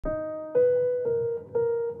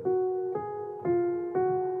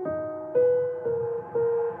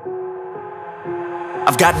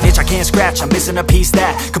I've got an itch I can't scratch, I'm missing a piece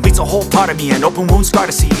that completes a whole part of me, an open wound scar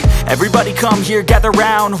to see. Everybody come here, gather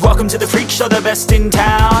round, welcome to the freak show, the best in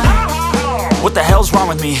town. What the hell's wrong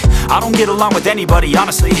with me? I don't get along with anybody,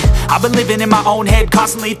 honestly. I've been living in my own head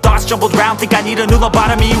constantly, thoughts jumbled round, think I need a new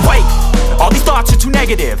lobotomy. Wait, all these thoughts are too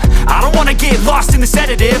negative, I don't wanna get lost in the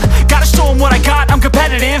sedative. Gotta show them what I got, I'm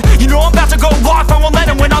competitive. You know I'm about to go off, I won't let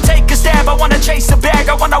them win, I'll take a stab. I wanna chase a bag,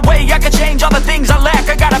 I want a way I can change all the things I lack.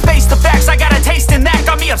 I gotta face the facts, I got a taste in that.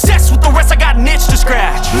 Got me obsessed with the rest, I got an itch to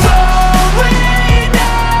scratch. Going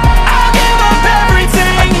now, I'll give up everything.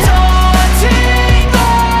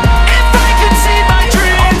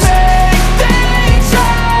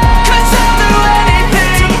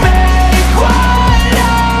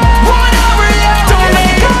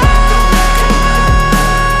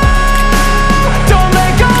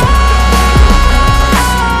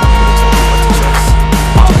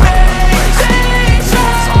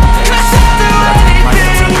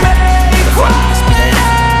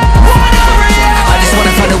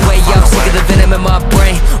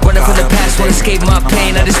 Escape my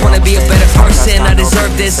pain, I just wanna be a better person. I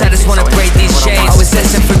deserve this, I just wanna break these chains. I was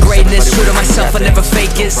destined for greatness, true to myself, I never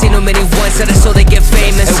fake it. Seen no many ones that I so they get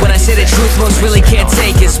famous. And when I say the truth, most really can't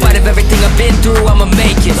take it. In spite of everything I've been through, I'ma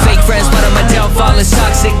make it. Fake friends, but on my downfall is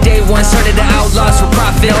toxic. Day one, started to outlaws for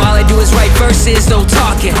profit. All I do is write verses, no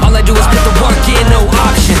talking. All I do is put the work in, no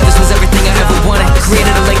option. This was everything I ever wanted.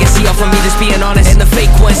 Created a legacy off of me, just being honest. And the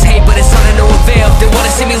fake ones hate, but it's all to no avail. They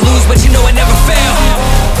wanna see me lose, but you know I never fail.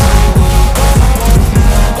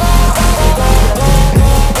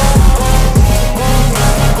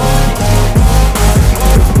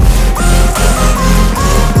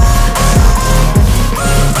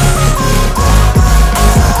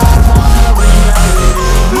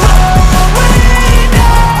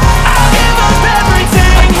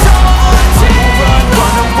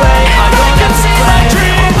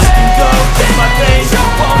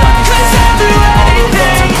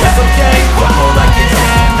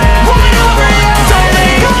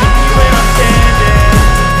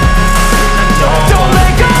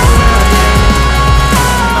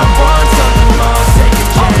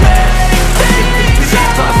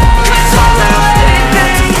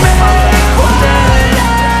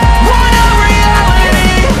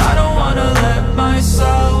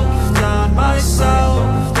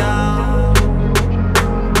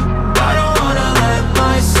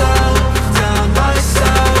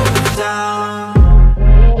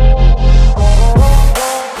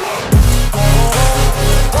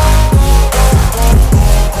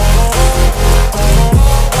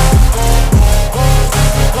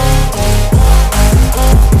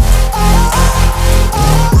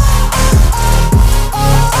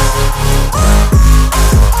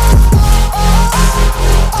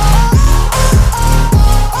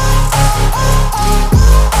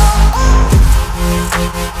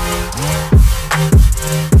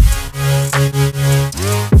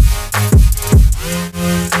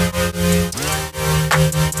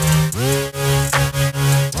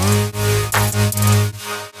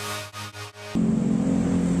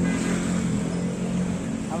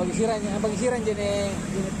 Pagisiran jadi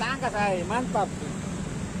tangkas ay mantap.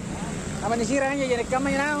 Apa disiran aja jadi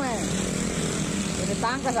kamay namin. Jadi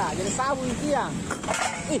tangkas jadi sabun tiang.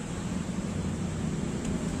 Ih.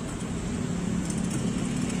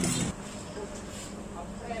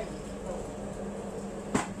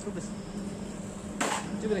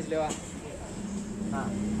 Coba lewat. Nah,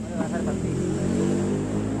 mana dasar pasti.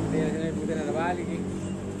 Dia sini bukan ada balik.